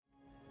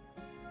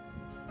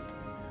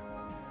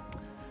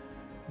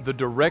The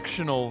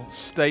directional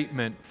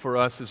statement for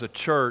us as a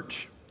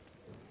church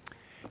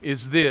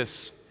is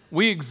this: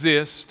 we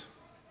exist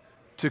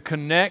to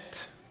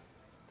connect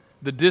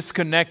the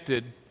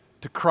disconnected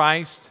to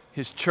Christ,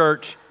 His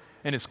church,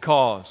 and His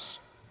cause.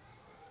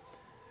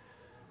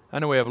 I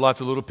know we have lots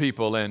of little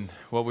people, and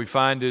what we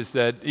find is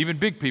that even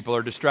big people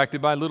are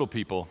distracted by little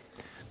people.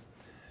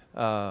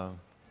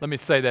 Let me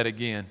say that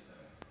again.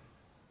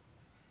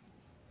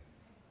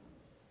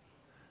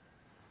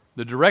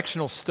 The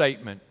directional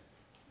statement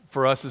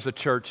for us as a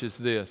church is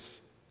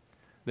this: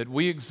 that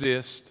we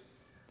exist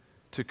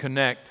to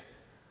connect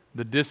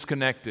the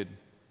disconnected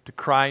to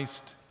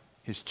Christ,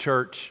 His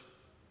church,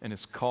 and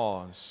His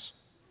cause.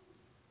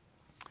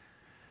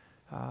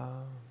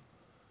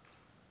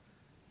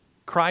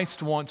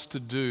 Christ wants to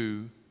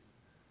do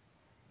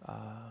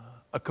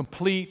a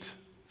complete,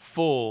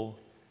 full,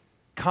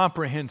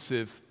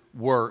 comprehensive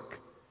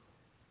work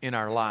in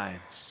our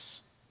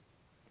lives.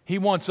 He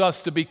wants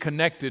us to be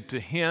connected to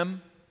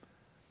Him,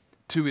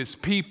 to His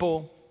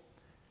people,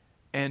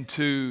 and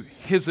to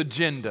His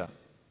agenda.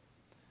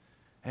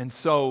 And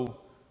so,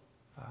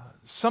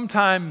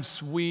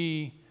 sometimes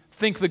we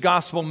think the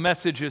gospel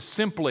message is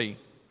simply,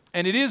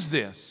 and it is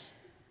this,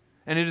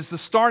 and it is the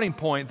starting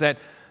point, that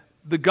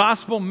the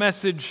gospel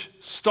message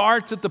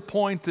starts at the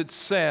point that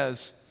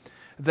says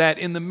that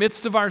in the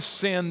midst of our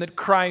sin, that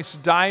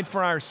Christ died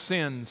for our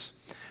sins,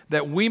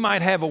 that we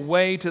might have a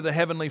way to the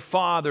Heavenly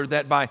Father,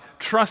 that by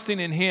trusting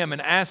in Him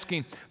and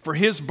asking for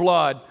His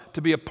blood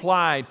to be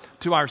applied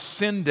to our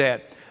sin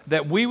debt,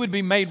 that we would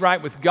be made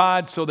right with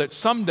God so that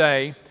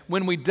someday,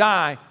 when we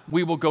die,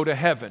 we will go to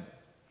heaven.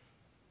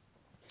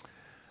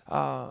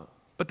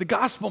 But the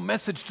gospel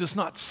message does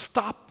not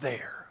stop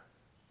there.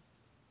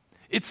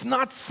 It's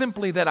not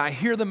simply that I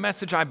hear the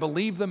message, I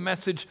believe the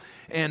message,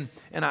 and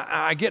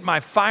I get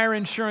my fire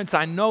insurance,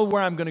 I know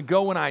where I'm going to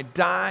go when I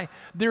die.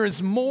 There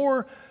is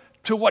more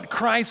to what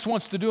Christ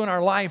wants to do in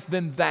our life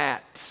than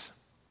that.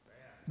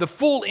 The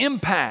full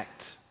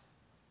impact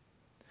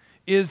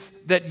is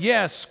that,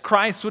 yes,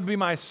 Christ would be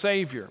my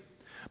Savior,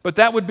 but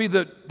that would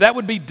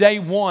be day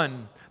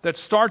one that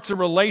starts a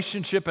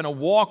relationship and a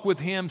walk with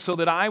Him, so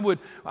that I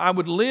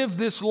would live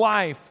this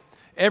life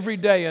every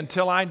day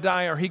until I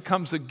die or He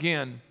comes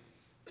again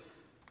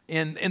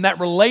in that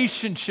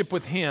relationship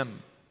with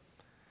Him,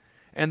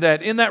 and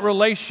that in that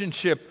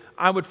relationship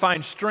I would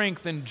find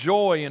strength and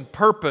joy and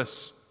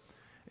purpose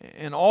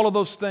and all of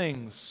those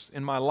things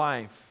in my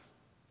life.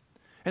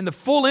 And the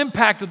full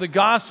impact of the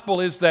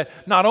gospel is that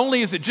not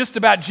only is it just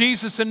about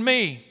Jesus and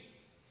me,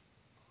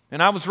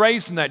 and I was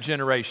raised in that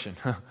generation,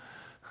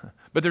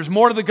 but there's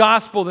more to the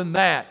gospel than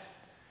that.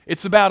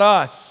 It's about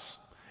us.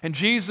 And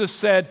Jesus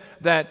said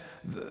that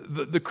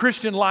the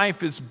Christian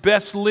life is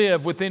best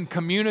lived within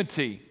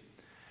community.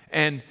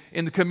 And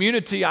in the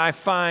community I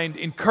find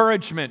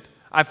encouragement,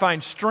 I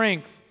find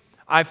strength,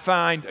 I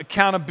find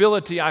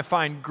accountability, I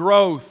find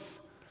growth.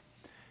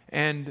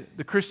 And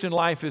the Christian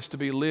life is to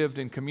be lived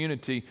in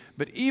community.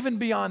 But even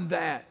beyond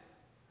that,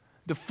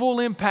 the full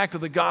impact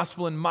of the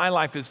gospel in my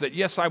life is that,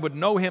 yes, I would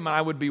know Him and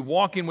I would be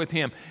walking with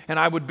Him and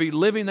I would be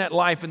living that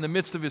life in the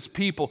midst of His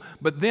people.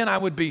 But then I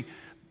would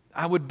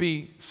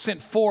be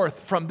sent forth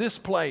from this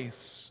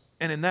place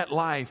and in that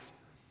life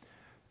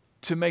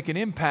to make an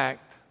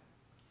impact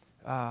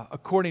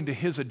according to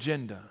His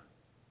agenda.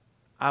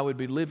 I would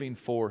be living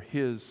for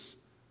His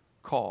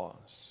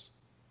cause.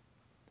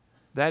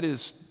 That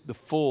is the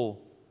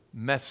full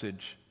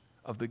message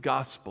of the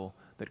gospel,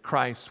 that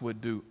Christ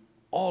would do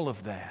all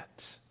of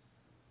that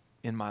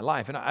in my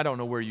life. And I don't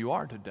know where you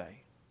are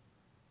today.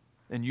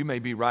 And you may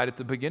be right at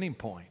the beginning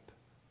point.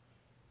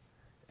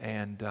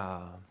 And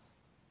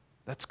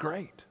that's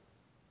great.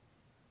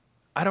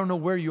 I don't know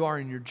where you are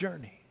in your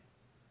journey.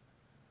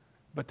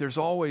 But there's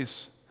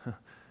always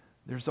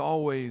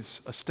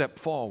a step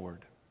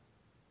forward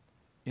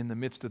in the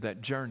midst of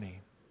that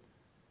journey,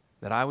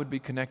 that I would be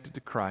connected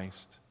to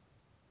Christ,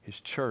 His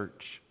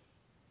church,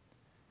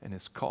 and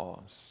His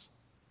cause.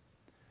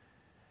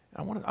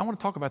 I want to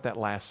talk about that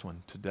last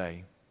one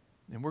today.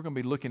 And we're going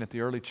to be looking at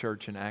the early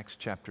church in Acts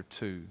chapter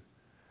 2.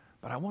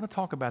 But I want to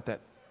talk about that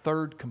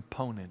third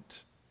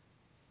component,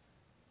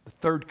 the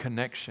third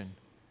connection,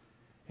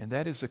 and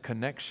that is a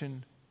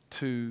connection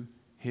to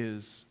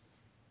His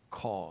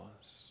cause.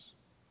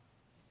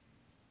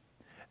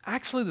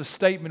 Actually, the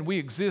statement, we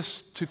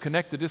exist to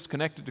connect the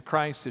disconnected to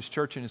Christ, His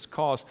church, and His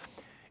cause,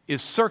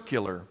 is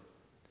circular.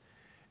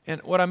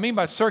 And what I mean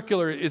by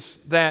circular is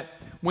that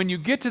when you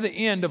get to the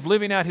end of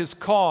living out His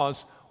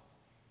cause,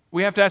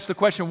 we have to ask the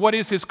question, what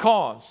is His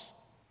cause?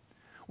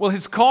 Well,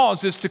 His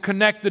cause is to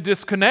connect the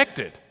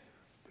disconnected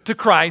to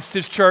Christ,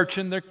 His church,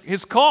 and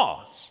His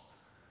cause.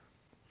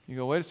 You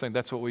go, wait a second,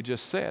 that's what we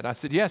just said. I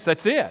said, yes,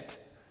 that's it.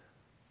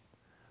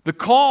 The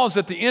cause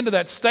at the end of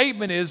that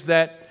statement is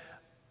that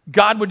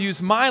God would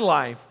use my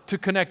life to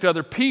connect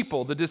other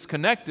people, the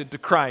disconnected, to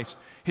Christ,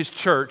 His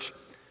church,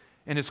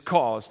 and His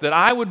cause. That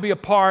I would be a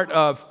part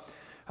of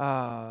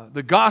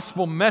the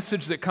gospel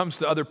message that comes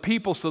to other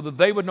people so that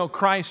they would know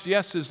Christ,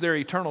 yes, as their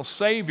eternal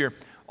Savior,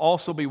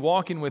 also be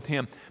walking with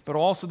Him, but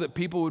also that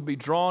people would be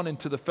drawn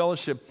into the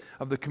fellowship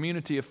of the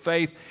community of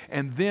faith,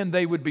 and then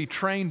they would be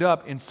trained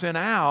up and sent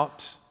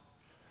out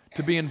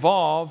to be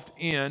involved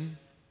in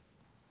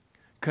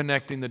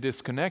connecting the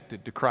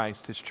disconnected to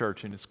Christ, His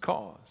church, and His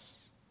cause.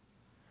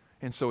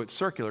 And so it's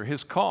circular.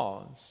 His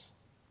cause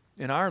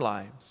in our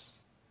lives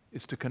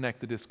is to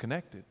connect the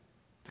disconnected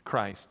to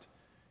Christ,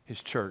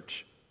 His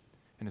church,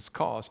 and His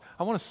cause.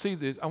 I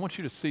want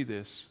you to see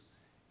this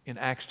in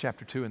Acts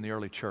chapter 2 in the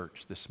early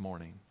church this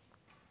morning.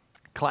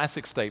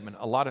 Classic statement.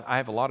 I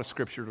have a lot of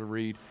scripture to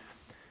read,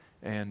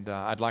 and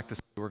I'd like to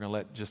say we're going to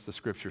let just the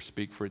scripture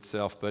speak for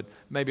itself, but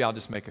maybe I'll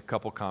just make a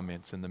couple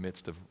comments in the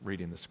midst of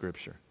reading the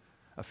scripture,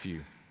 a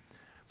few,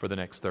 for the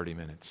next 30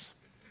 minutes.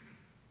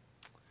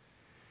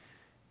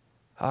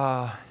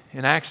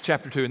 In Acts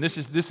chapter 2, and this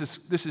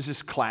is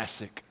just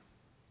classic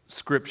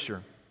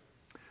scripture.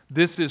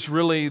 This is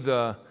really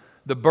the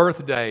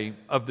birthday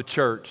of the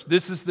church.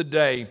 This is the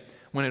day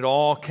when it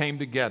all came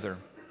together.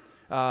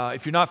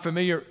 If you're not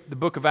familiar, the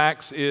book of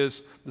Acts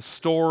is the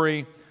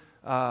story,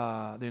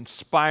 the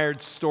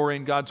inspired story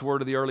in God's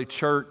Word of the early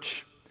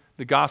church.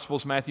 The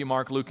Gospels, Matthew,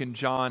 Mark, Luke, and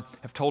John,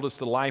 have told us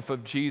the life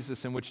of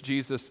Jesus, in which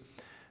Jesus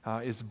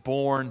is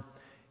born.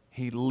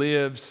 He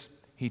lives.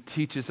 He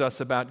teaches us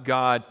about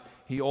God.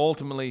 He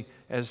ultimately,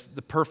 as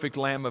the perfect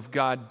Lamb of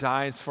God,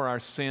 dies for our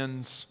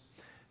sins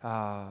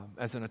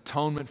as an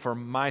atonement for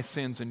my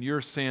sins and your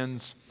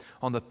sins.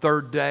 On the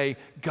third day,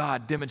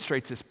 God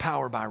demonstrates His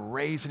power by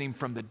raising Him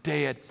from the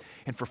dead.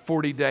 And for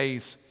 40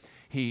 days,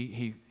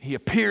 He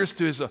appears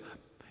to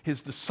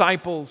His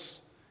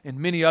disciples and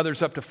many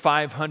others, up to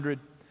 500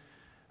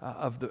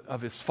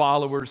 of His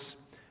followers,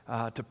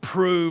 to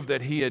prove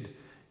that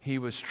He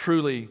was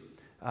truly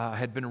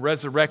had been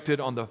resurrected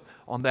on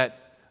that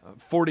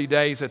 40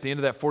 days. At the end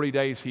of that 40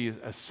 days, He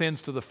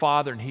ascends to the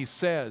Father, and He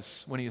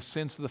says, when He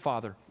ascends to the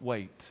Father,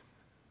 wait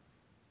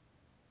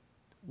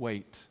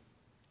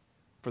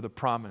for the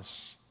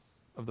promise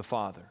of the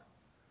Father,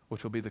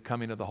 which will be the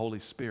coming of the Holy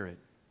Spirit.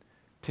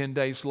 10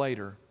 days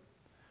later,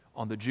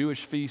 on the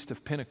Jewish feast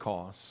of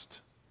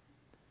Pentecost,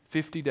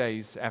 50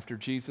 days after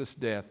Jesus'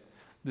 death,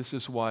 this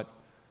is what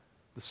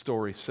the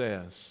story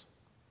says.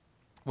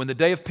 When the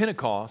day of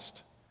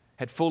Pentecost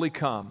had fully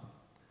come,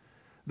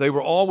 they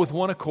were all with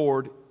one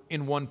accord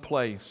in one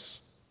place.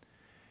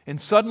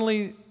 And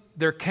suddenly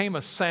there came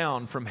a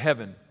sound from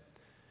heaven,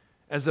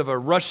 as of a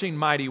rushing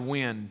mighty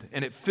wind,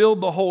 and it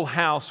filled the whole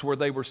house where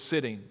they were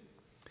sitting.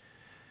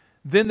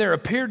 Then there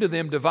appeared to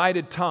them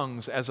divided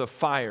tongues as of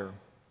fire,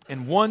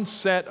 and one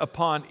sat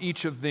upon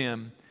each of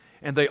them,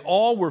 and they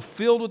all were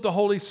filled with the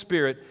Holy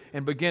Spirit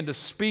and began to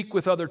speak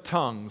with other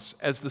tongues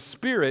as the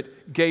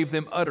Spirit gave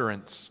them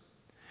utterance.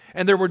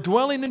 And there were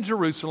dwelling in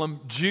Jerusalem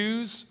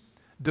Jews,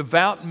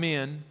 devout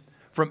men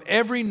from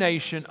every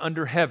nation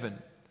under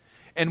heaven.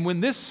 And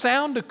when this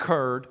sound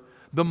occurred,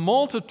 the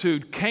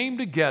multitude came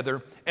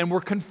together and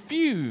were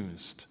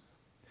confused,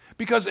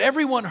 because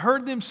everyone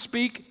heard them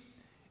speak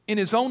in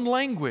his own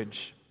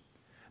language.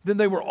 Then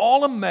they were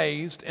all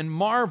amazed and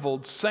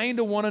marveled, saying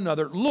to one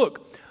another,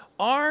 "Look,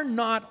 are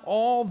not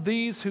all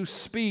these who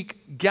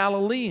speak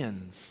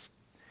Galileans?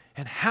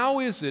 And how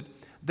is it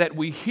that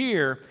we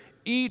hear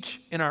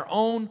each in our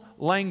own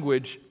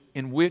language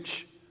in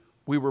which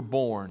we were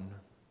born?"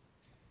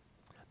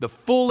 The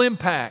full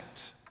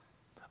impact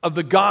of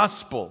the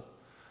gospel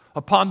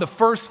upon the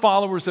first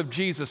followers of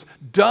Jesus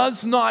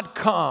does not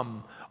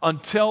come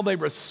until they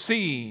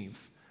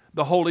receive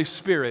the Holy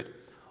Spirit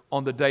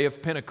on the day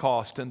of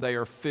Pentecost and they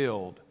are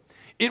filled.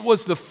 It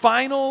was the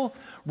final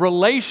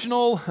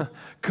relational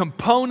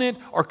component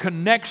or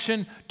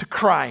connection to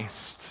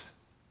Christ.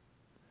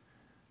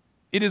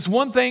 It is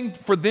one thing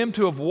for them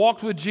to have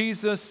walked with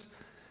Jesus,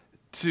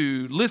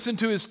 to listen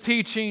to His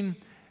teaching,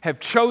 have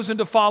chosen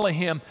to follow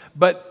Him,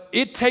 but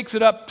it takes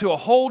it up to a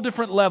whole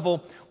different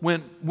level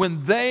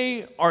when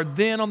they are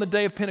then on the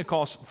day of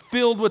Pentecost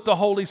filled with the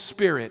Holy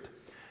Spirit.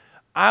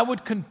 I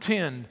would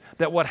contend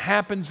that what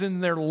happens in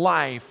their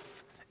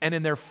life and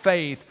in their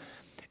faith,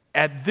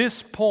 at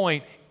this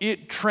point,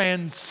 it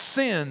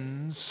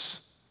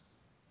transcends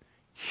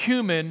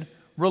human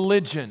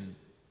religion.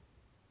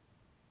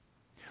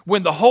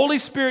 When the Holy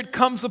Spirit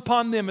comes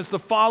upon them as the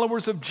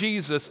followers of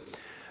Jesus,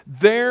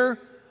 their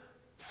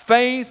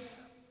faith,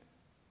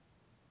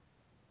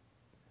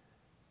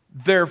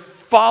 their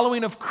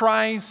following of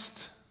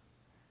Christ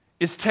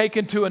is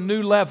taken to a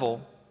new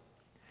level,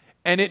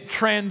 and it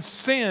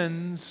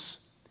transcends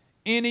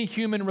any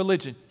human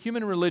religion.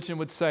 Human religion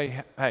would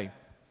say, hey,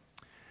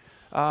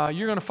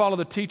 you're going to follow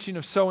the teaching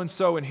of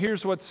so-and-so, and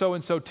here's what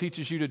so-and-so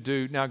teaches you to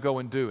do, now go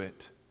and do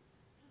it.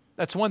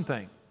 That's one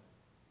thing.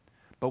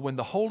 But when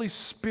the Holy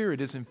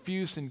Spirit is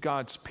infused in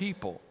God's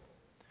people,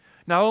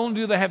 not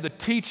only do they have the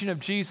teaching of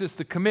Jesus,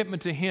 the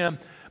commitment to Him,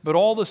 but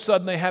all of a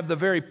sudden they have the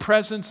very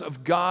presence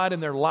of God in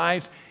their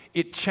lives.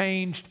 It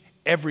changed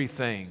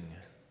everything.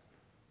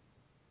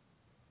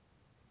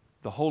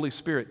 The Holy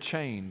Spirit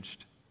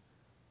changed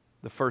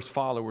the first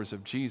followers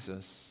of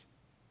Jesus.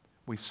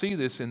 We see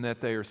this in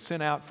that they are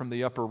sent out from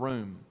the upper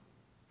room,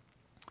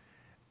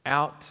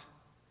 out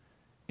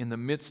in the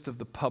midst of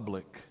the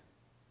public.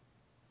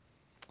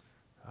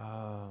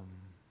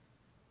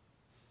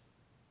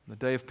 The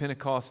day of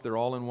Pentecost, they're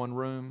all in one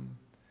room.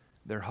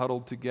 They're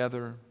huddled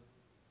together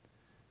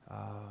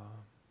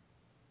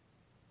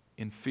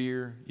in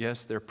fear.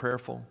 Yes, they're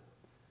prayerful.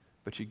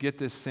 But you get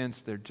this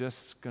sense they're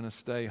just going to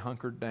stay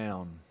hunkered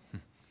down.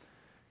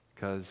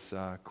 Because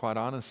quite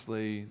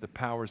honestly, the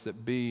powers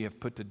that be have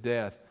put to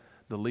death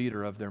the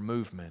leader of their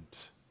movement.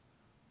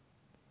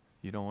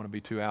 You don't want to be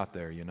too out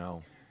there, you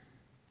know.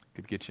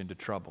 Could get you into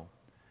trouble.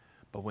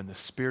 But when the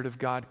Spirit of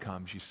God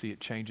comes, you see it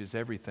changes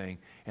everything.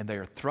 And they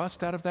are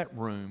thrust out of that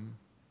room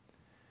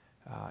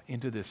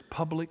into this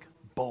public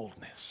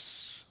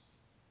boldness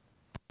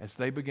as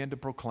they begin to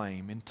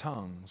proclaim in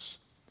tongues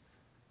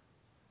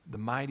the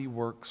mighty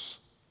works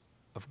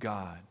of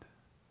God.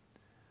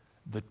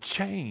 The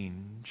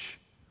change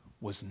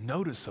was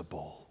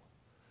noticeable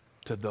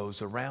to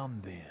those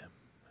around them.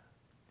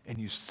 And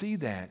you see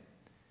that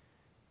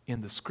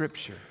in the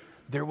Scripture.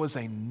 There was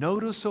a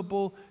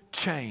noticeable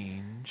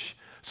change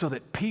so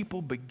that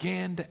people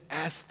began to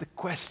ask the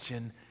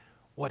question,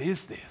 what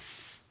is this?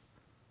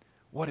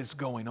 What is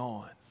going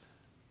on?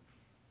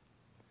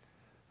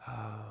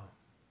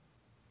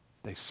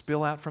 They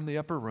spill out from the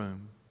upper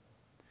room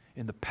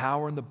in the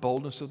power and the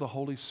boldness of the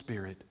Holy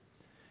Spirit.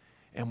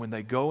 And when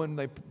they go and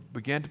they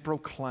begin to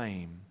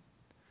proclaim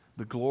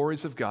the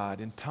glories of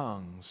God in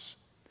tongues,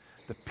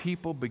 the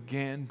people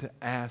began to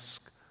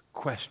ask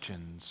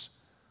questions.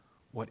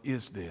 What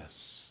is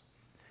this?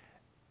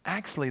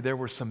 Actually, there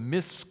were some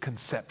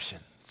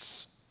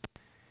misconceptions.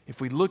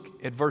 If we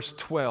look at verse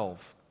 12,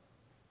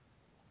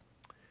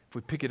 if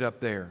we pick it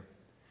up there,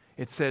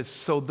 it says,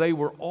 "So they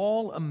were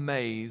all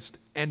amazed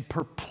and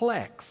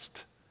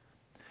perplexed,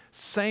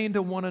 saying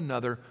to one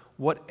another,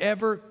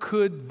 'Whatever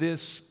could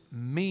this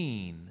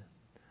mean?'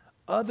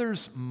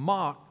 Others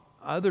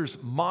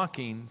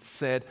mocking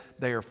said,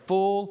 'They are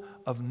full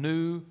of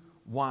new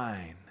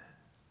wine.'"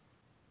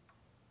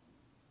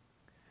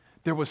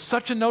 There was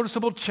such a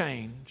noticeable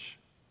change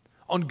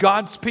on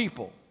God's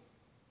people,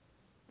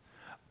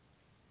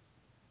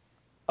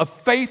 a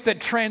faith that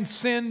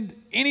transcends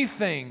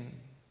anything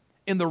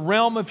in the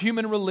realm of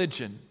human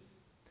religion,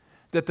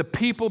 that the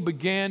people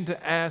began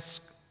to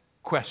ask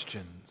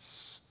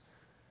questions.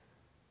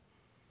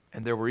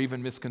 And there were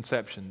even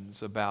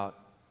misconceptions about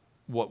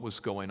what was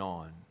going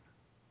on.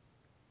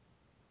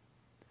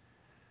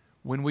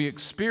 When we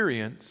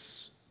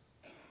experience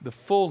the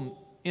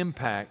full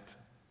impact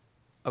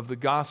of the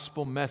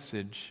gospel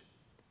message,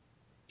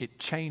 it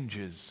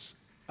changes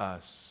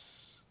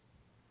us.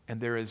 And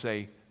there is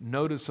a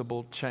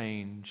noticeable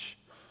change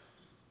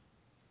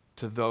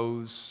to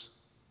those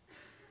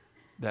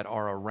that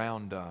are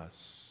around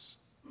us.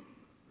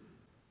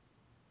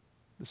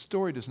 The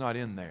story does not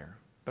end there,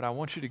 but I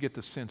want you to get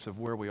the sense of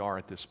where we are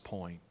at this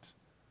point.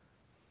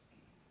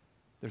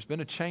 There's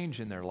been a change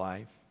in their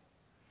life.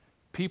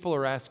 People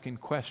are asking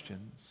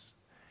questions,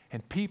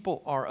 and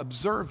people are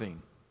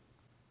observing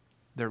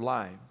their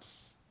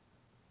lives.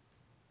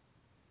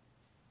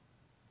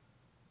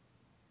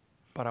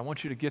 But I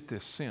want you to get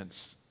this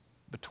sense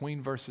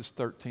between verses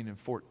 13 and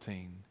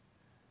 14.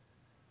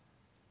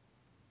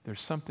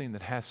 There's something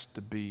that has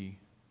to be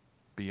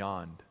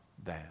beyond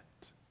that.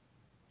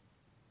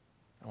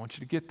 I want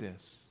you to get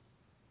this.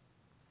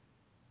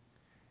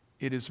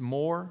 It is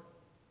more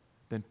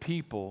than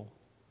people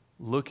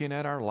looking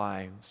at our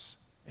lives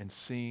and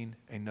seeing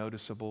a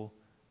noticeable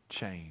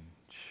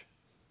change.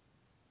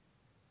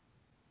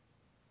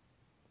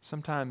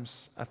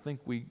 Sometimes I think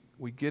we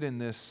get in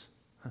this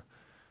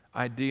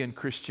idea in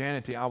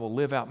Christianity, I will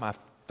live out my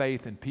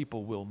faith and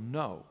people will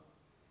know.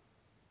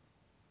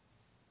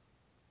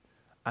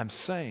 I'm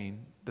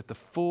saying that the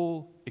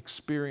full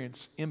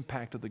experience,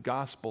 impact of the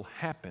gospel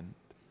happened,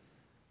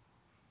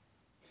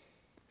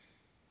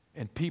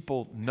 and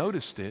people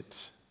noticed it,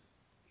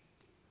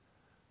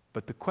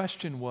 but the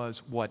question was,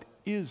 what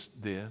is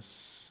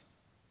this?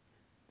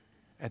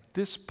 At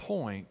this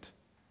point,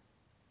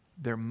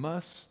 there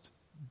must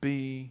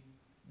be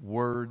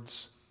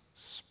words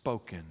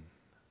spoken.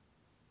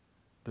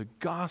 The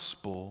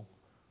gospel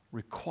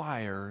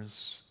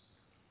requires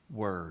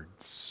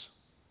words.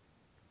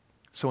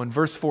 So in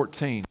verse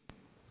 14,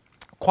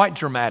 quite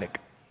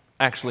dramatic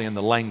actually in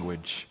the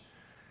language,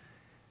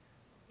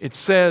 it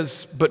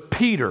says, "But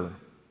Peter,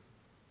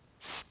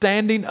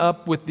 standing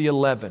up with the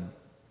 11,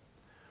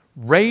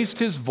 raised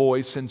his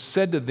voice and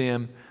said to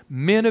them,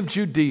 'Men of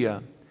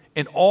Judea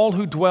and all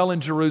who dwell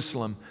in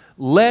Jerusalem,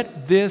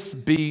 let this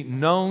be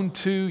known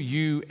to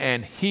you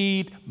and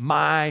heed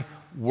my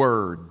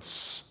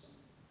words.'"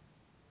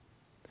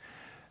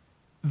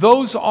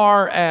 Those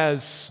are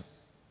as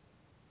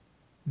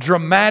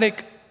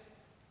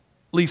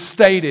dramatically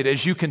stated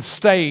as you can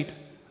state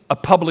a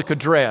public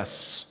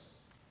address.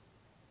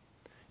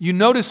 You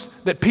notice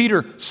that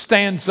Peter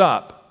stands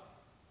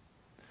up.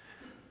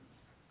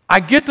 I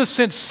get the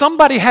sense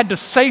somebody had to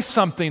say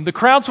something. The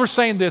crowds were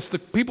saying this, the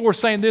people were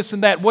saying this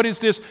and that. What is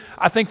this?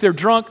 I think they're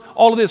drunk.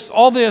 All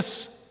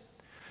this.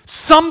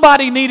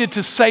 Somebody needed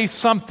to say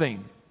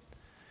something.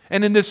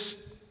 And in this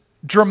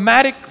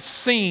dramatic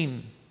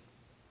scene,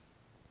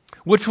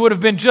 which would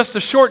have been just a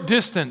short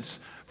distance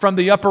from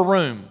the upper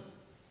room,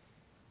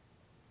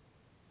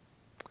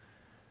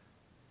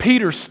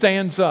 Peter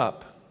stands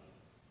up.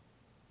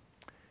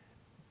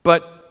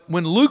 But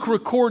when Luke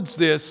records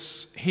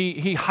this,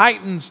 he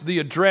heightens the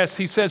address.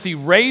 He says he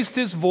raised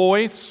his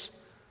voice.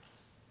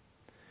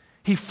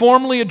 He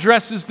formally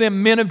addresses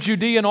them, men of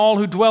Judea and all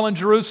who dwell in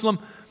Jerusalem.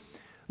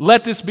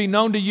 Let this be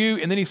known to you.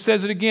 And then he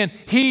says it again.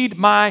 Heed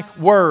my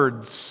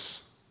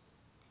words.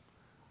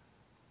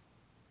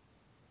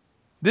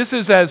 This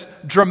is as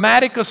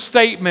dramatic a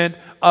statement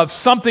of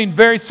something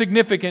very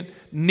significant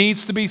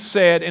needs to be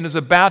said and is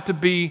about to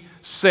be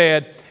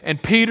said.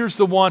 And Peter's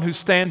the one who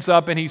stands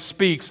up and he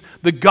speaks.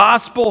 The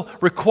gospel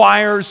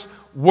requires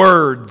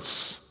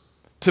words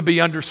to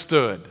be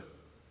understood.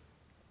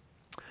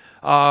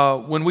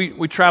 When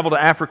we travel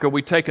to Africa,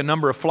 we take a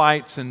number of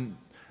flights, and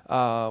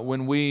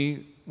when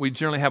we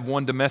generally have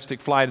one domestic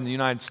flight in the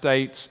United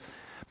States.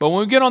 But when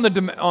we get on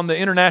the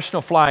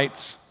international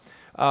flights,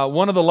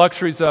 one of the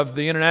luxuries of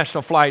the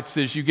international flights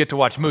is you get to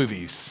watch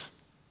movies.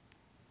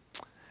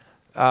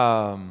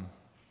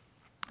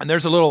 And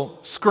there's a little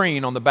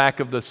screen on the back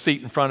of the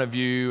seat in front of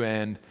you,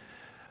 and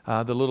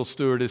the little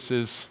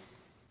stewardesses,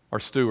 or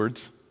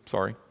stewards,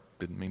 sorry,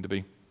 didn't mean to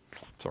be,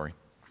 sorry.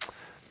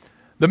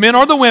 The men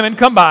or the women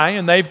come by,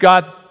 and they've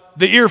got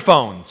the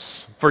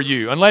earphones for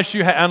you, unless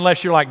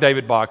you're like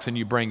David Box and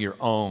you bring your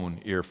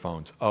own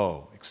earphones.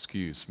 Oh,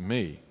 excuse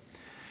me.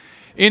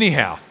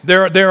 Anyhow,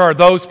 there are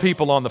those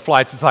people on the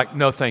flights. It's like,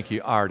 no, thank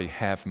you, I already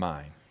have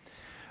mine.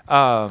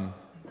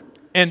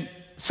 And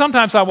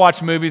sometimes I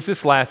watch movies.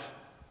 This last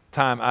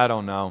time, I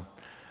don't know.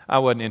 I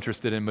wasn't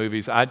interested in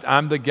movies.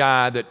 I'm the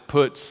guy that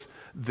puts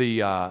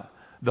the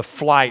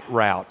flight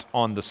route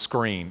on the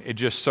screen. It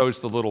just shows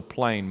the little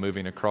plane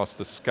moving across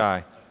the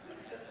sky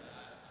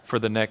for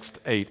the next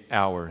 8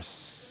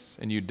 hours.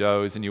 And you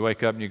doze and you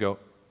wake up and you go,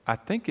 I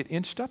think it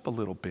inched up a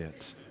little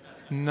bit.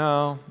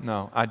 No,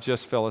 I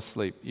just fell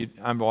asleep.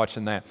 I'm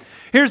watching that.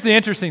 Here's the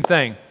interesting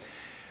thing.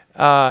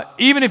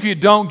 Even if you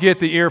don't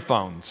get the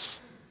earphones,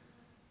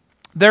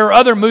 there are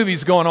other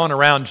movies going on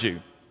around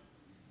you.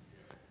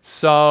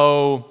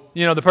 So,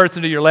 the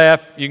person to your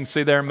left, you can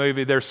see their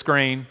movie, their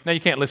screen. Now, you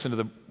can't listen to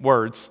the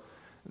words.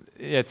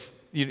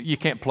 You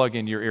can't plug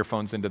in your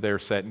earphones into their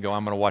set and go,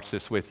 I'm going to watch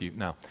this with you.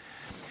 No.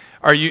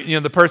 Or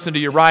the person to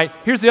your right.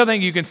 Here's the other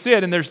thing, you can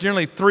sit, and there's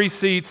generally 3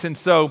 seats, and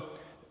so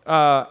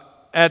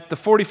at the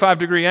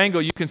 45-degree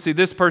angle, you can see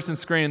this person's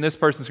screen and this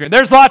person's screen.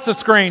 There's lots of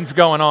screens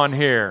going on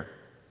here.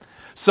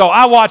 So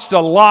I watched a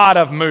lot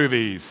of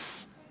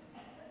movies.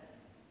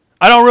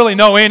 I don't really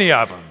know any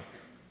of them.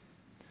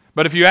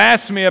 But if you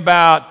ask me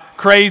about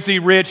Crazy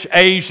Rich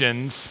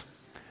Asians,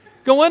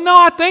 going, no,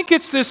 I think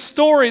it's this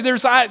story.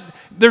 There's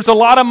a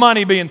lot of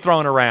money being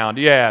thrown around.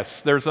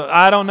 Yes,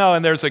 I don't know,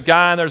 and there's a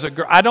guy and there's a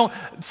girl.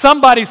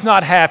 Somebody's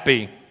not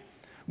happy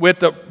with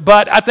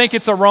but I think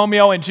it's a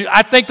Romeo and Juliet.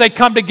 I think they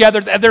come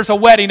together. There's a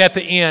wedding at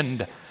the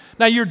end.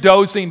 Now you're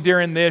dozing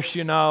during this,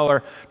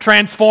 or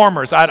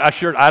Transformers.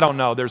 I don't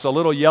know. There's a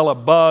little yellow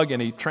bug,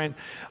 and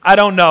I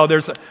don't know.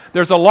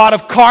 There's a lot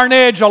of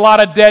carnage, a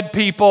lot of dead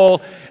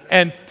people,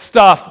 and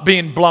stuff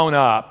being blown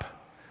up.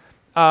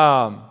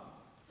 The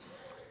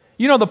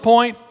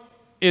point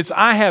is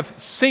I have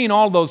seen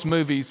all those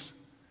movies,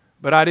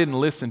 but I didn't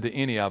listen to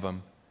any of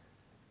them.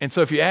 And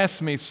so if you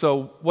ask me,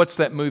 so what's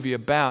that movie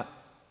about?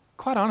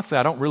 Quite honestly,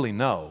 I don't really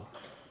know.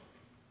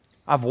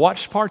 I've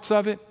watched parts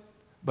of it,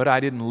 but I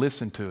didn't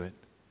listen to it.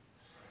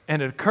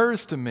 And it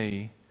occurs to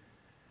me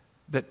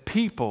that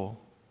people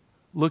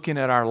looking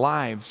at our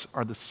lives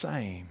are the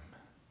same.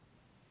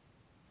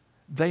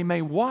 They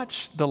may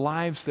watch the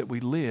lives that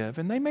we live,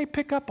 and they may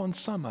pick up on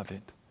some of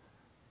it.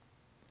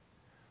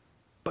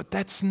 But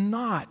that's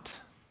not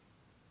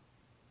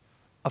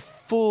a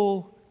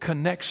full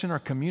connection or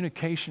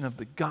communication of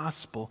the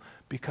gospel,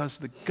 because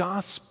the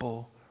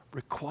gospel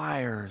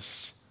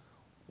requires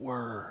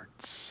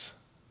words.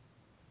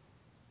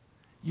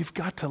 You've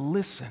got to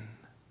listen.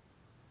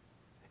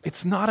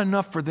 It's not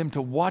enough for them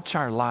to watch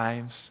our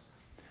lives.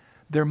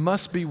 There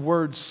must be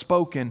words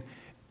spoken,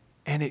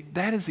 and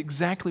that is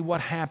exactly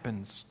what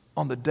happens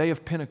on the day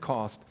of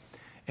Pentecost.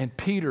 And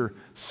Peter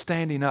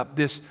standing up,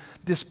 this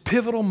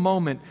pivotal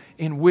moment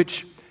in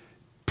which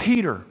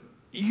Peter,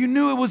 you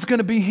knew it was going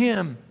to be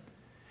him.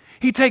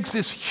 He takes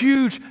this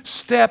huge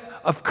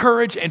step of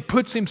courage and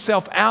puts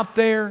himself out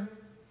there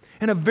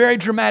in a very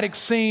dramatic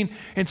scene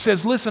and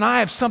says, listen, I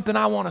have something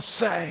I want to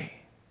say.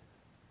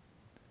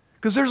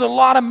 Because there's a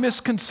lot of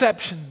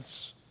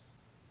misconceptions.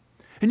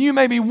 And you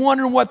may be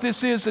wondering what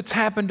this is that's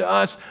happened to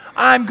us.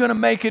 I'm going to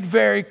make it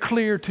very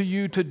clear to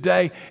you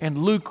today. And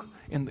Luke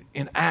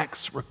in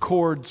Acts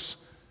records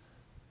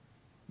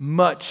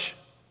much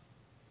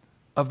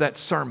of that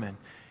sermon.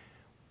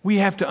 We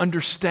have to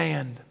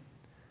understand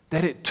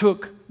that it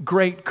took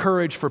great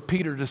courage for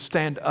Peter to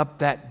stand up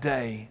that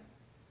day.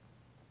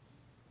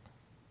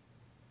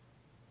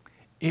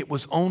 It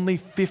was only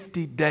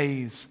 50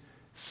 days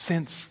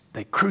since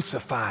they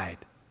crucified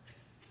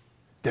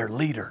their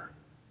leader.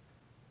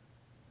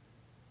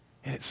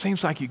 And it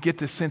seems like you get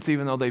this sense,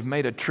 even though they've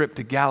made a trip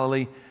to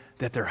Galilee,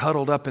 that they're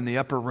huddled up in the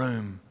upper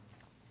room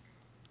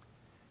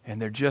and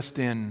they're just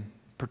in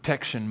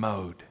protection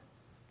mode.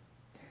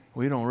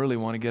 We don't really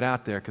want to get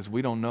out there because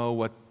we don't know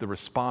what the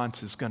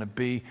response is going to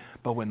be.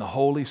 But when the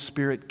Holy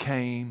Spirit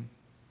came,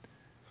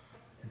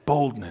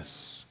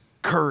 boldness,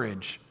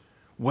 courage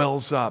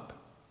wells up,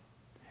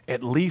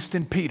 at least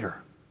in Peter.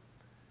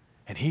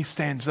 And he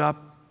stands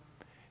up,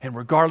 and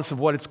regardless of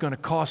what it's going to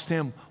cost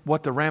him,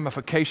 what the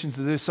ramifications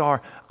of this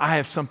are, I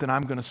have something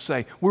I'm going to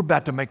say. We're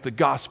about to make the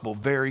gospel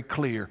very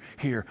clear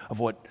here of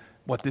what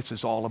this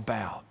is all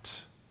about.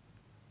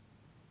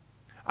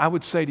 I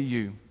would say to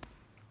you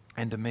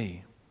and to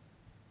me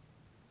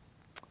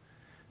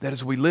that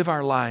as we live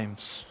our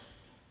lives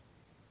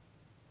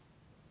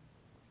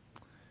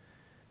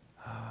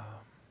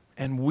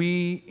and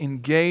we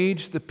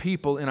engage the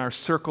people in our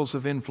circles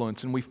of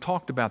influence, and we've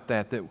talked about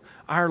that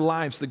our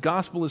lives, the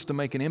gospel is to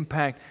make an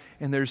impact,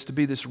 and there's to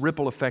be this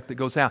ripple effect that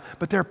goes out.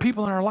 But there are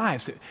people in our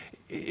lives.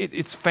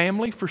 It's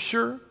family for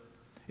sure.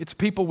 It's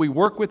people we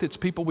work with. It's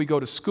people we go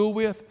to school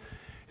with.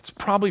 It's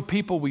probably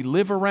people we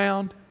live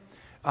around.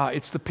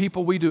 It's the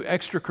people we do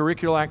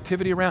extracurricular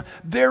activity around.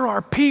 There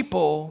are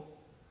people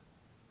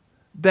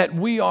that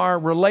we are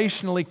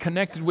relationally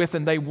connected with,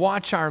 and they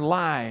watch our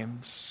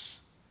lives.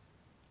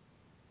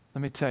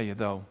 Let me tell you,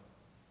 though,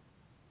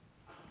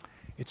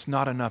 it's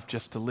not enough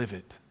just to live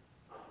it.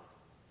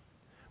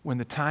 When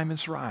the time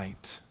is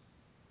right,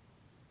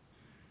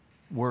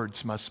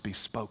 words must be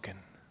spoken.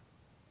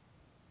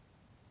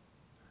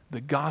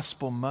 The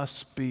gospel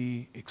must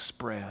be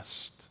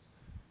expressed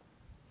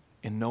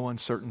in no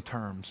uncertain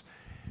terms.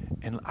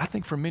 And I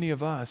think for many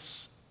of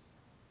us,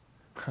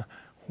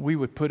 we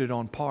would put it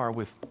on par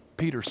with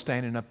Peter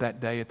standing up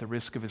that day at the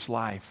risk of his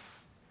life.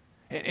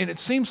 And it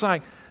seems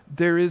like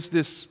there is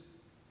this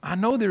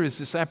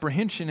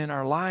apprehension in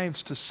our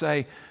lives to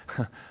say,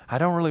 I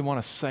don't really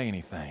want to say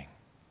anything.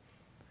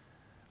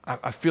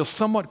 I feel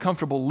somewhat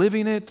comfortable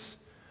living it,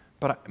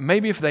 but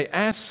maybe if they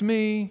ask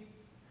me,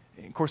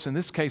 of course in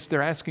this case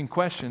they're asking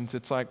questions,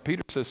 it's like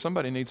Peter says,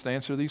 somebody needs to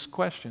answer these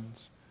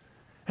questions.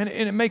 And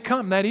it may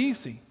come that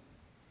easy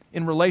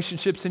in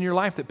relationships in your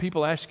life that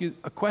people ask you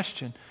a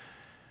question.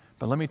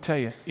 But let me tell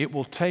you, it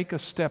will take a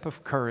step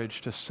of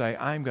courage to say,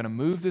 I'm going to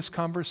move this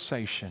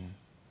conversation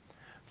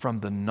from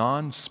the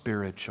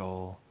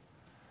non-spiritual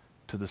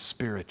to the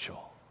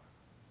spiritual.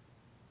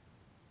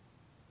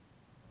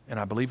 And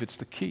I believe it's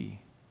the key.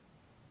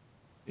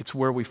 It's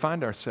where we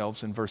find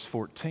ourselves in verse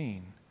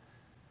 14,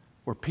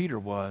 where Peter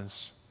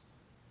was.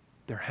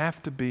 There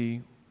have to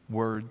be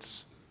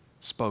words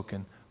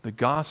spoken. The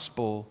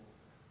gospel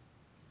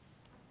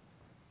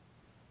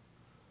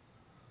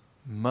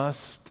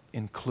must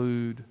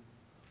include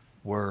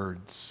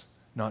words,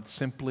 not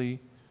simply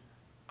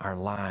our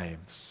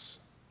lives.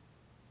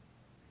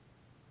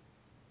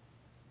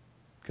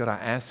 Could I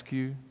ask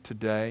you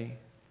today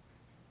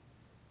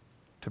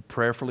to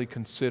prayerfully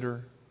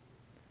consider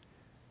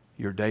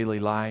your daily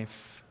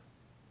life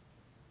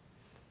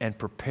and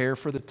prepare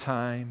for the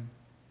time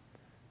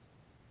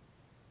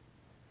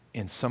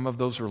in some of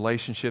those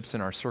relationships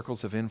in our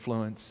circles of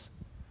influence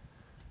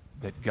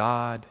that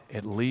God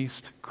at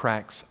least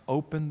cracks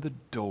open the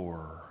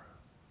door?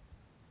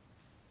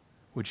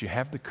 Would you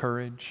have the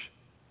courage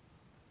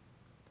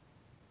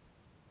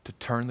to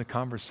turn the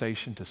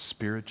conversation to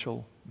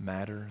spiritual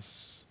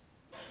matters?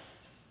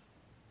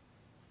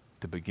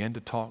 To begin to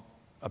talk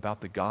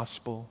about the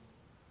gospel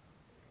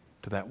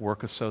to that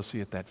work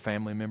associate, that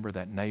family member,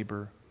 that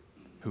neighbor,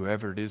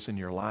 whoever it is in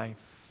your life?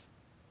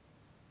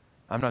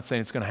 I'm not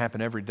saying it's going to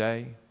happen every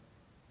day.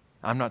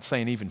 I'm not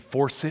saying even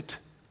force it.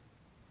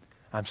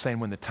 I'm saying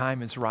when the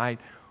time is right,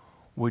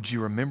 would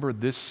you remember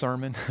this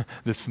sermon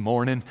this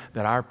morning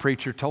that our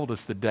preacher told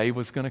us the day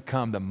was going to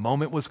come, the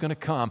moment was going to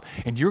come,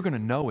 and you're going to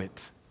know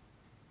it.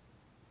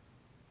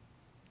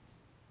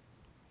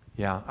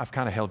 Yeah, I've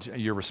kind of held you.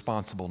 You're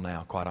responsible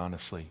now, quite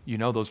honestly. You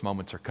know those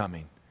moments are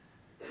coming.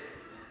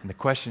 And the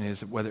question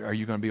is, whether are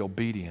you going to be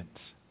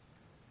obedient?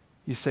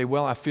 You say,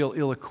 well, I feel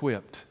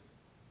ill-equipped.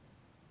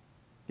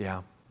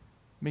 Yeah,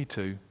 me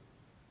too.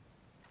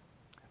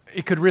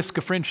 It could risk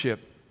a friendship.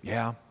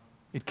 Yeah,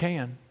 it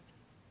can.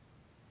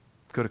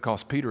 Could have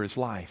cost Peter his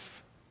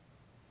life.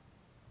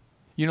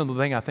 You know the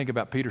thing I think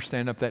about Peter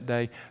standing up that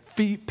day?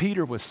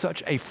 Peter was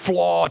such a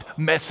flawed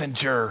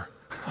messenger.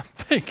 I'm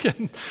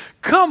thinking,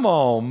 come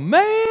on,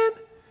 man.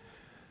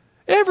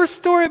 Every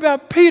story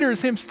about Peter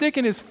is him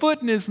sticking his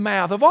foot in his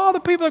mouth. Of all the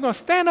people that are going to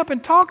stand up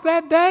and talk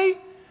that day,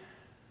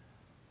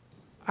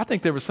 I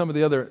think there were some of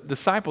the other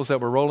disciples that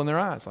were rolling their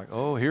eyes like,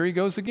 oh, here he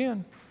goes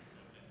again.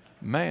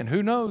 Man,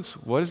 who knows?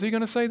 What is he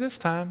going to say this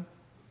time?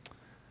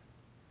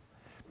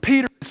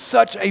 Peter is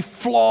such a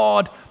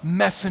flawed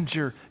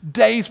messenger.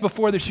 Days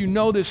before this, you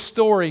know this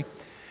story.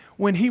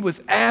 When he was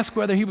asked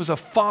whether he was a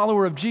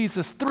follower of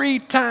Jesus, 3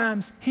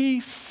 times he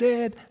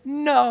said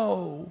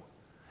no.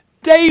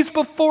 Days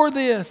before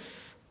this.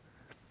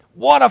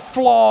 What a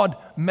flawed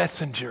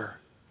messenger.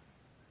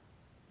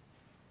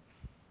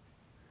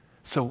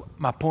 So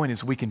my point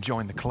is we can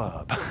join the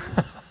club.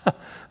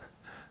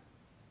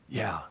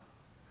 Yeah.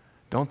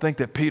 Don't think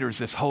that Peter's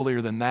this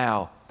holier than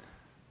thou,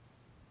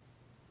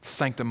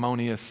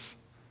 sanctimonious.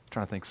 I'm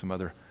trying to think some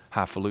other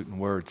highfalutin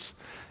words.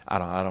 I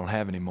don't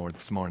have any more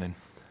this morning.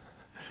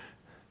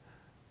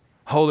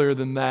 Holier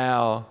than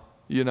thou,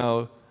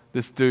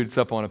 this dude's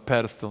up on a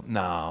pedestal.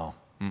 No.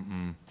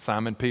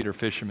 Simon Peter,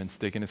 fisherman,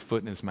 sticking his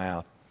foot in his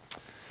mouth.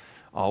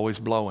 Always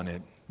blowing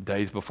it.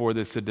 Days before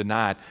this had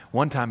denied.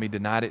 One time he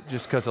denied it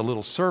just because a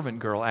little servant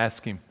girl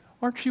asked him,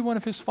 "Aren't you one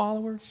of his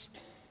followers?"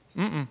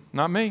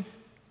 Not me.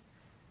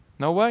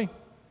 No way.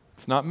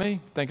 It's not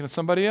me. Thinking of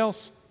somebody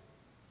else.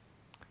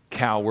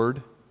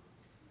 Coward.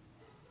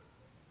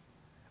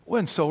 Well,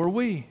 and so are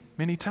we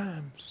many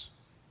times.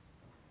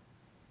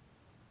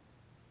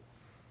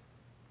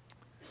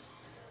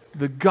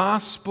 The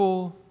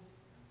gospel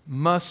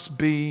must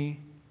be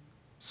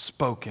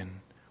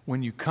spoken.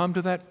 When you come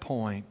to that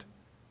point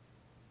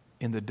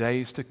in the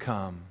days to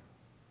come,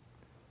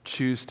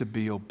 choose to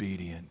be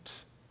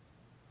obedient.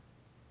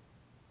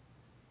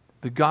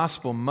 The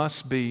gospel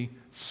must be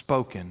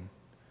spoken,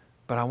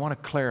 but I want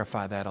to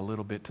clarify that a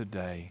little bit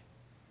today.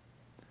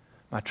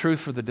 My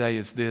truth for the day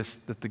is this,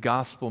 that the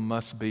gospel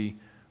must be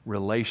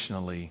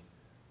relationally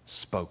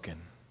spoken.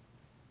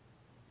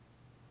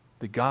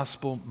 The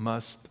gospel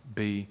must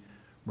be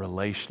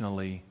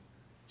relationally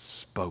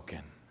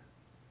spoken.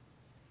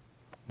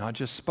 Not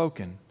just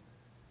spoken,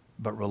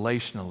 but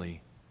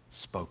relationally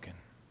spoken.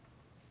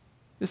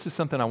 This is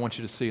something I want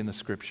you to see in the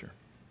Scripture.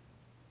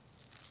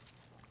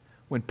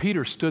 When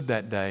Peter stood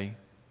that day,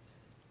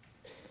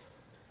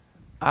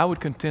 I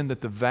would contend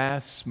that the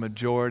vast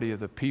majority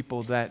of the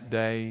people that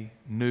day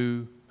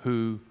knew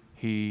who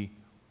he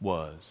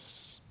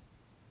was.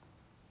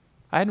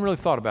 I hadn't really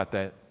thought about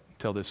that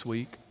until this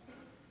week.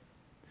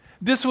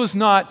 This was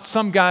not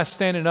some guy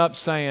standing up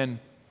saying,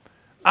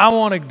 "I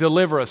want to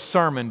deliver a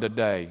sermon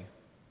today."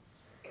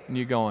 And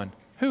you're going,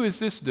 "Who is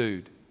this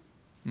dude?"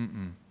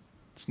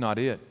 It's not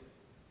it.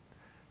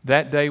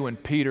 That day when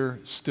Peter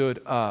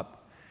stood up,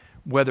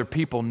 whether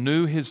people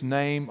knew his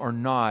name or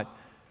not,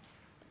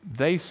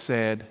 they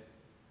said,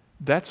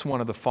 "That's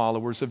one of the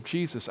followers of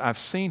Jesus. I've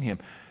seen him."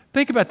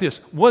 Think about this.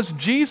 Was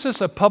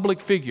Jesus a public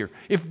figure?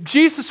 If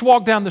Jesus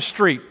walked down the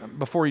street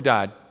before he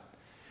died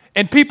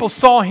and people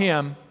saw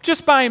him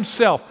just by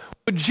himself,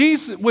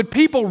 would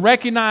people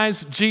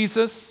recognize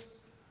Jesus?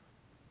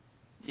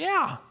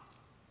 Yeah.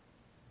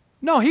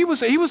 No, he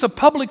was a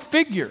public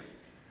figure.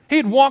 He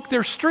had walked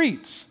their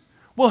streets.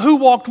 Well, who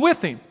walked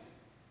with him?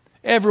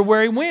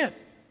 Everywhere he went.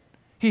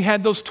 He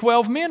had those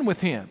 12 men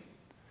with him.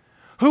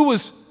 Who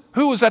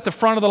was at the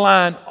front of the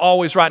line,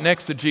 always right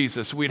next to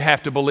Jesus, we'd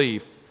have to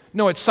believe?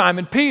 No, it's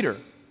Simon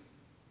Peter.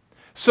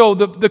 So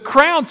the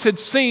crowds had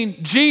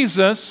seen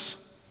Jesus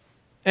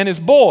and his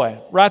boy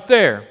right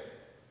there,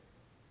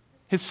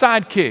 his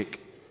sidekick.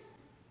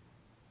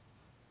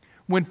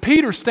 When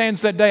Peter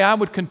stands that day, I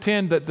would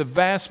contend that the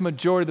vast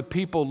majority of the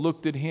people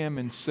looked at him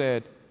and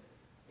said,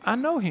 "I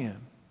know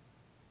him.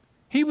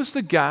 He was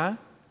the guy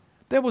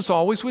that was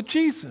always with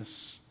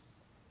Jesus."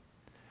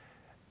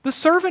 The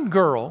servant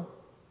girl,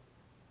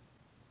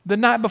 the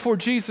night before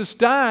Jesus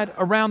died,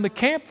 around the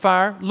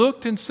campfire,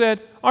 looked and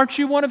said, "Aren't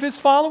you one of his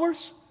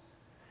followers?"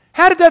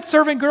 How did that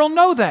servant girl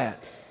know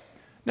that?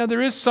 Now,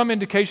 there is some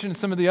indication in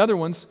some of the other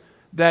ones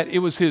that it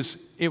was his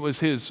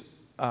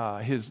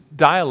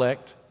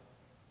dialect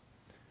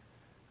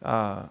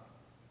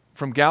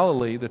from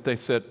Galilee that they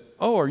said,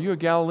 "Oh, are you a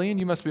Galilean?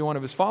 You must be one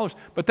of his followers."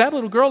 But that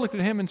little girl looked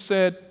at him and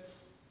said,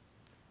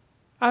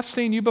 "I've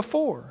seen you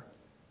before.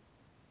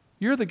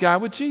 You're the guy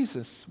with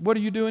Jesus. What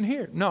are you doing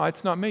here?" "No,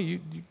 it's not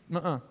me.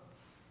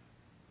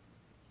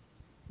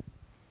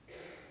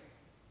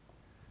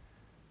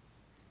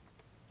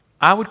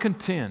 I would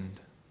contend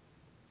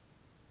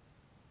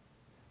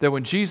that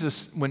when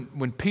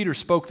Peter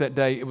spoke that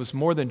day, it was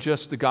more than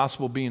just the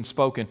gospel being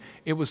spoken.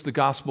 It was the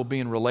gospel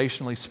being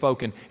relationally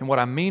spoken. And what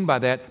I mean by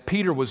that,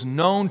 Peter was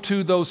known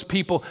to those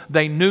people.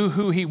 They knew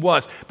who he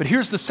was. But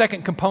here's the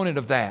second component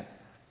of that.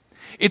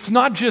 It's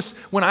not just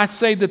when I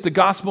say that the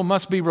gospel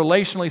must be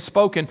relationally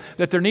spoken,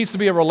 that there needs to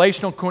be a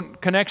relational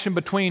connection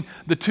between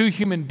the two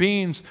human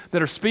beings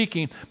that are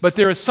speaking, but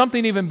there is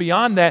something even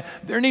beyond that.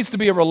 There needs to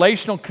be a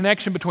relational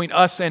connection between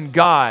us and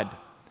God.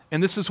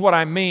 And this is what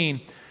I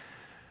mean.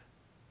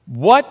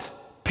 What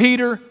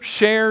Peter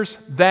shares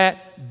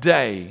that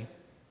day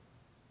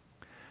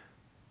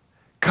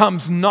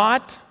comes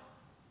not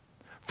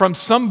from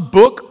some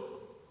book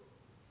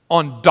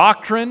on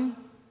doctrine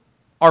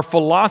or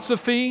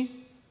philosophy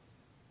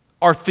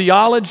or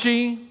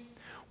theology.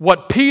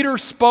 What Peter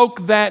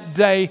spoke that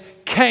day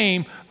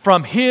came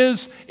from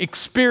his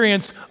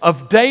experience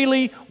of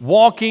daily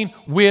walking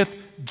with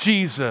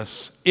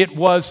Jesus. It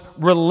was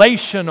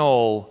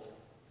relational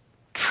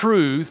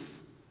truth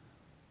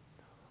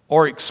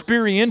or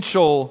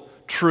experiential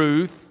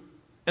truth.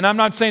 And I'm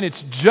not saying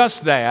it's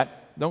just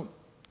that. Don't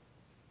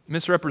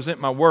misrepresent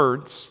my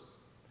words.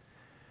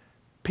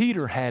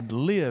 Peter had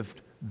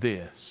lived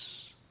this.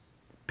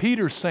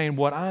 Peter's saying,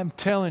 what I'm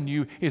telling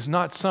you is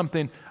not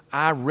something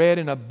I read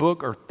in a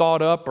book or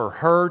thought up or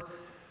heard.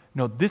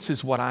 No, this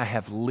is what I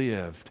have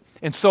lived.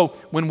 And so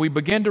when we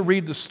begin to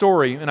read the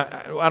story, and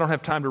I don't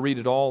have time to read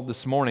it all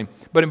this morning,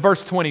 but in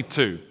verse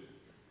 22,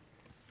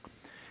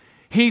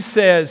 he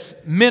says,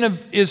 "Men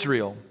of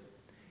Israel,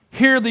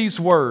 hear these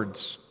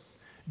words.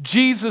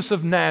 Jesus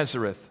of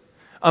Nazareth,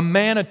 a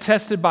man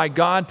attested by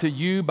God to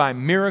you by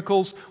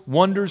miracles,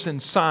 wonders,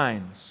 and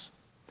signs,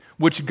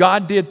 which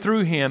God did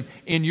through him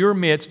in your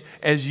midst,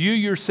 as you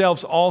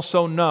yourselves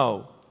also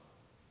know."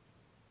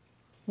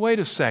 Wait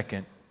a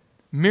second.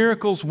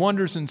 Miracles,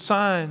 wonders, and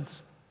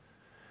signs.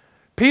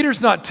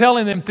 Peter's not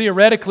telling them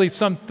theoretically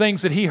some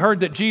things that he heard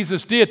that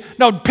Jesus did.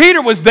 No,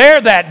 Peter was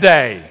there that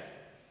day.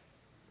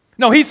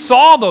 No, he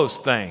saw those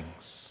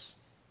things.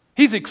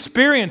 He's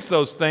experienced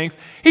those things.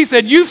 He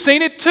said, "You've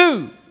seen it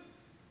too."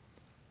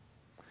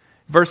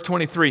 Verse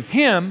 23,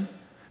 "Him,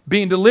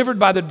 being delivered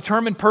by the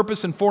determined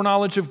purpose and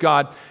foreknowledge of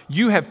God,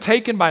 you have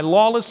taken by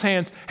lawless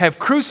hands, have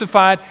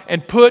crucified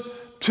and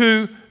put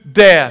to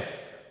death."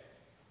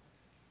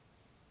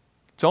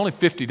 It's only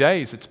 50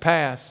 days. It's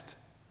passed.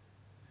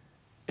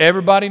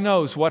 Everybody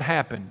knows what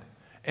happened,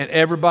 and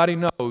everybody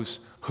knows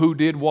who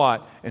did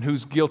what and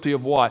who's guilty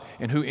of what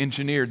and who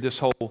engineered this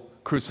whole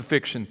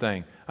crucifixion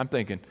thing. I'm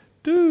thinking,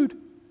 dude,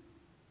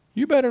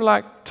 you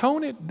better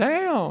tone it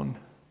down.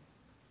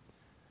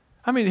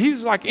 I mean,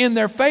 he's in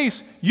their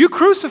face. You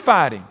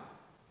crucified him.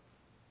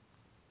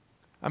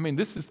 I mean,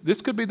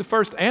 this could be the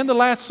first and the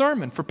last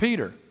sermon for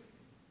Peter.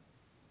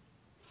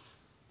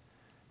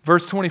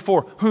 Verse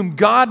 24, "Whom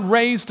God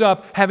raised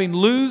up, having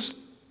loosed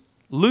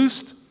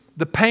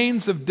the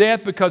pains of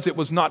death, because it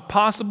was not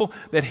possible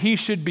that he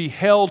should be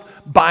held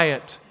by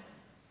it."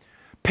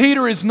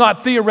 Peter is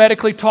not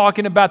theoretically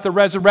talking about the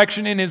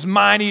resurrection. In his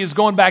mind, he is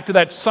going back to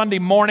that Sunday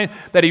morning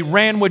that he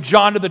ran with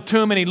John to the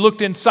tomb and he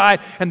looked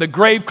inside and the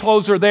grave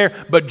clothes are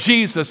there, but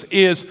Jesus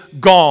is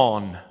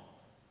gone.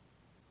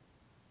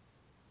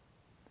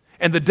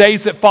 And the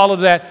days that follow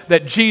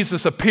that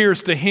Jesus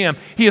appears to him.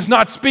 He is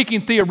not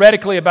speaking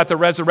theoretically about the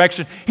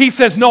resurrection. He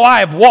says, "No, I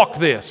have walked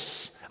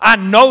this. I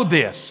know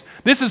this.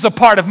 This is a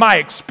part of my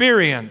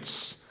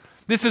experience.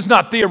 This is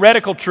not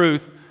theoretical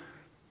truth."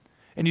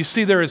 And you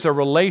see there is a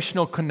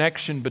relational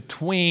connection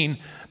between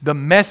the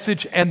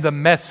message and the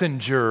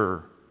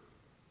messenger.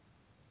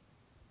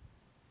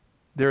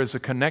 There is a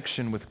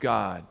connection with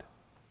God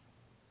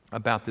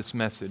about this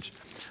message.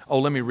 Oh,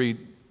 let me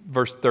read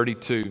verse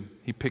 32.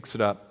 He picks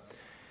it up.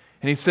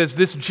 And he says,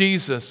 "This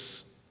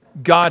Jesus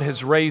God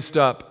has raised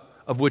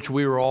up, of which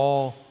we are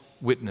all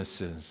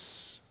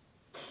witnesses."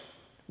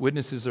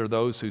 Witnesses are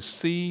those who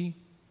see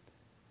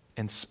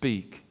and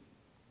speak.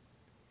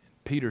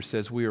 Peter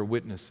says we are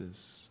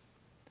witnesses.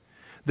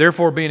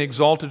 "Therefore, being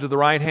exalted to the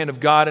right hand of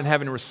God, and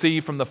having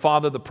received from the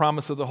Father the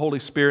promise of the Holy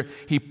Spirit,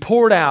 he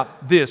poured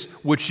out this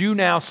which you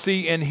now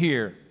see and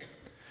hear.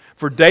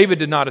 For David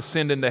did not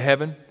ascend into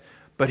heaven,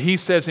 but he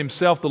says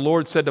himself, the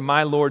Lord said to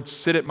my Lord,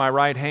 sit at my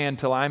right hand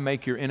till I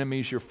make your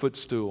enemies your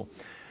footstool.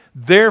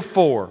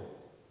 Therefore,"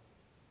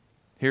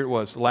 here it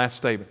was, the last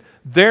statement,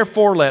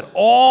 "Therefore let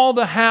all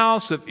the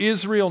house of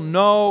Israel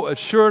know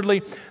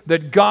assuredly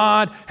that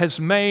God has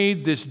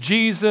made this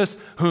Jesus,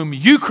 whom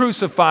you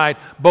crucified,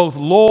 both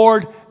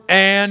Lord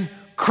and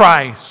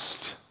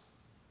Christ."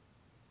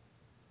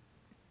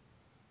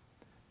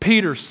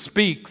 Peter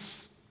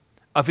speaks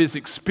of his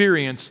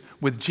experience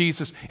with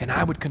Jesus, and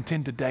I would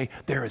contend today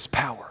there is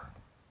power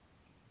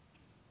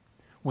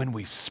when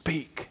we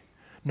speak,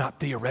 not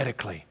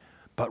theoretically,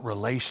 but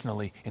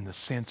relationally, in the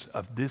sense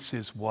of this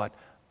is what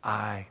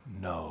I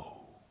know.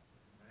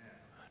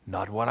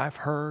 Not what I've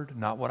heard,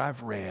 not what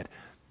I've read.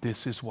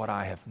 This is what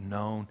I have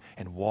known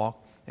and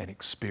walked and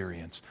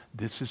experienced.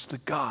 This is the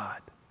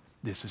God,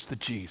 this is the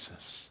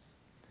Jesus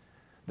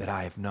that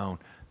I have known.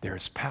 There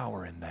is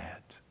power in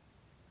that.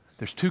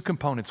 There's two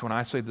components when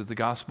I say that the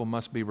gospel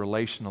must be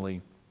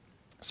relationally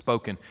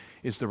spoken.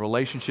 Is the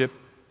relationship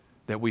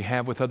that we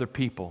have with other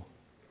people.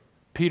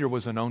 Peter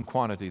was a known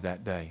quantity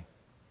that day.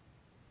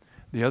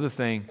 The other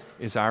thing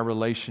is our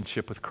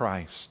relationship with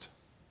Christ.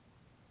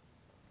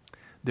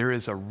 There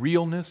is a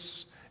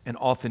realness and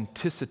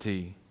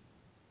authenticity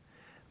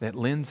that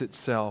lends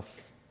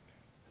itself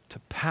to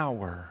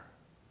power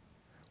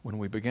when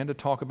we begin to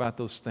talk about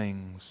those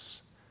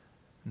things,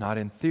 not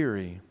in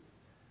theory,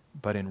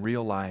 but in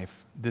real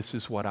life. This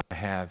is what I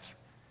have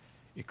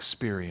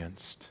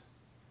experienced.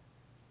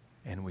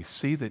 And we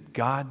see that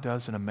God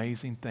does an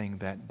amazing thing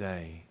that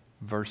day.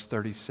 Verse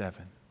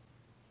 37.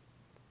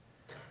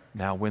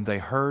 "Now when they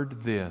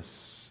heard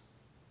this,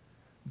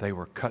 they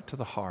were cut to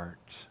the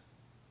heart,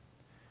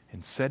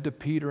 and said to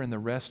Peter and the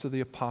rest of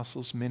the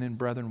apostles, 'Men and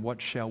brethren,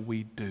 what shall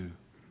we do?'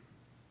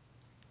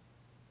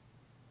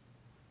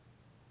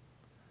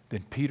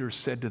 Then Peter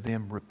said to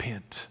them,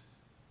 'Repent,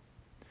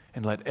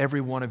 and let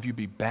every one of you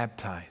be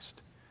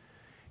baptized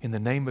in the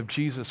name of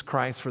Jesus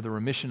Christ for the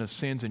remission of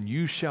sins, and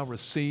you shall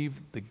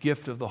receive the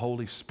gift of the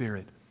Holy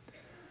Spirit.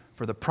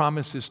 For the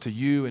promise is to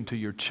you and to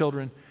your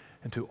children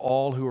and to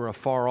all who are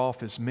afar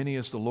off, as many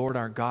as the Lord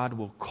our God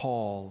will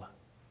call.'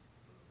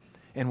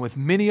 And with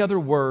many other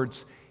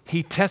words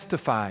he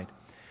testified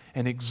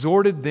and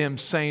exhorted them,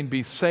 saying,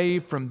 'Be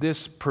saved from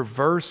this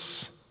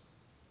perverse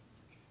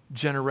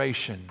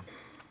generation.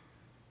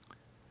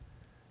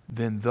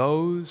 Then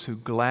those who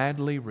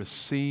gladly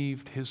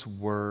received his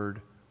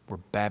word were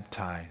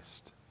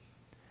baptized.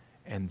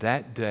 And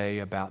that day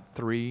about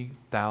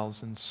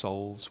 3,000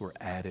 souls were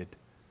added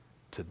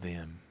to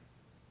them.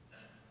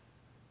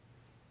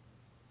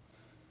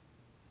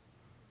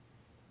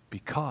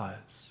 Because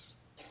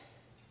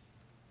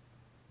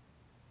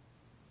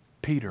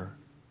Peter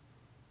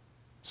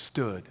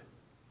stood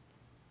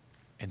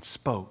and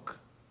spoke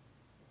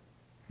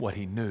what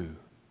he knew,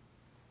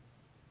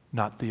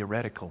 not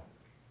theoretical,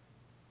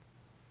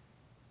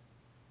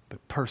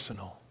 but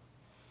personal,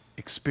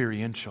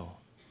 experiential.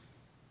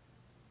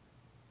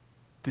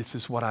 This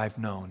is what I've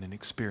known and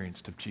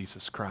experienced of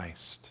Jesus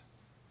Christ.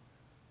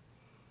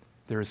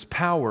 There is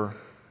power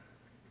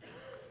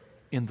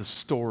in the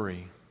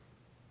story.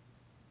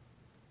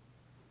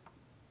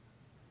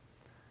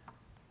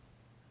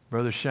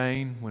 Brother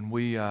Shane, when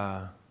we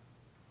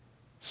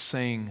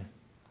sing,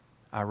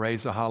 I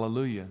Raise a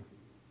Hallelujah,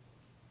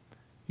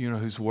 you know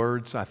whose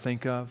words I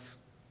think of?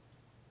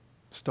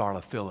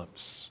 Starla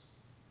Phillips.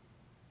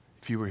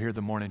 If you were here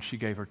the morning she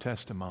gave her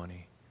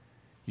testimony,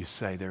 you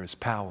say there is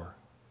power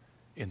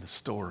in the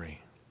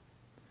story.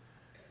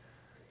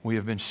 We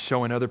have been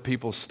showing other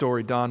people's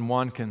story. Don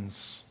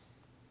Watkins,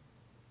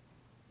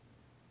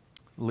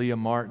 Leah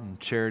Martin,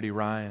 Charity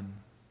Ryan,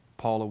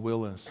 Paula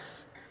Willis,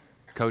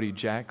 Cody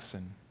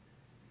Jackson.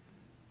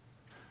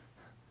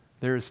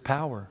 There is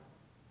power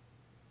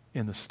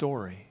in the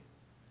story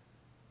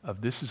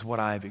of this is what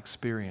I've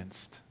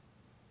experienced,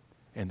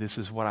 and this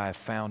is what I have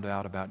found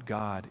out about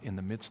God in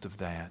the midst of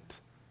that.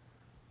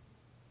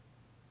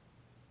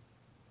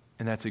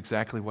 And that's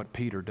exactly what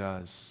Peter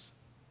does.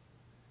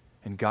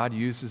 And God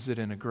uses it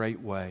in a great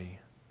way.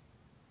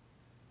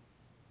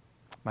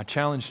 My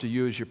challenge to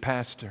you as your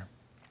pastor,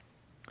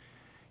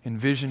 in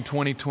Vision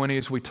 2020,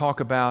 as we talk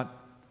about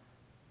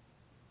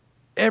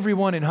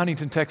everyone in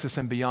Huntington, Texas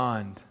and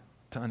beyond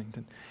to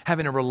Huntington,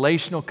 having a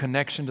relational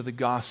connection to the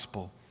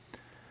gospel,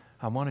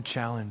 I want to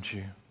challenge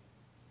you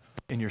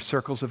in your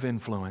circles of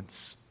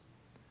influence.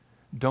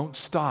 Don't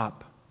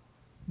stop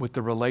with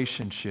the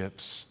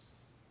relationships,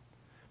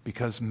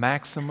 because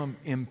maximum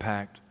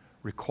impact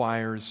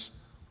requires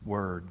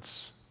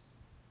words.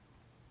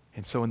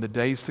 And so in the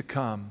days to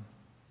come,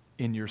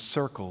 in your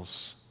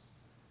circles,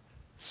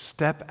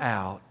 step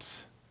out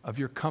of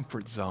your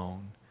comfort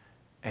zone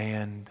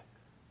and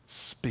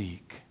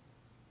speak.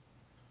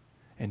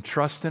 And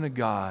trust in a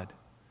God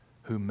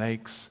who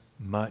makes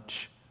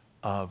much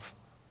of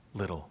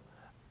little.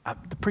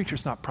 The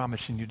preacher's not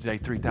promising you today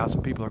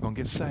 3,000 people are going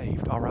to get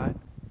saved, all right?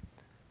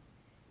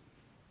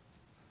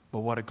 But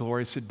what a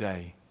glorious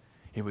day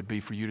it would be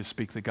for you to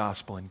speak the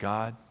gospel and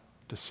God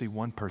to see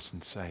one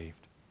person saved.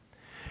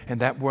 And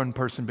that one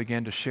person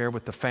began to share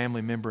with the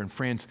family member and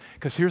friends.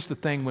 Because here's the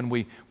thing, when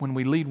we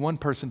lead one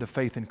person to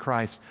faith in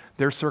Christ,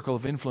 their circle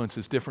of influence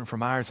is different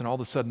from ours, and all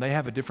of a sudden they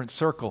have a different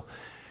circle.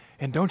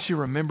 And don't you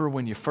remember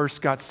when you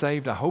first got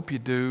saved? I hope you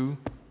do.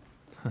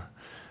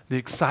 The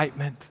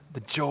excitement,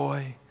 the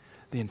joy,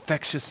 the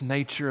infectious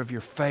nature of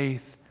your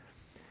faith,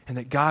 and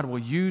that God will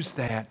use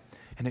that,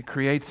 and it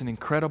creates an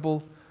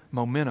incredible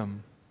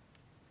momentum.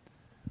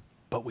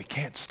 But we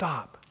can't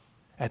stop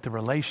at the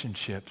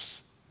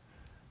relationships.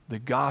 The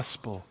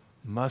gospel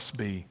must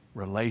be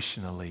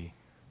relationally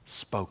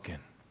spoken.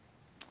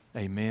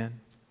 Amen.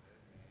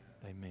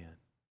 Amen.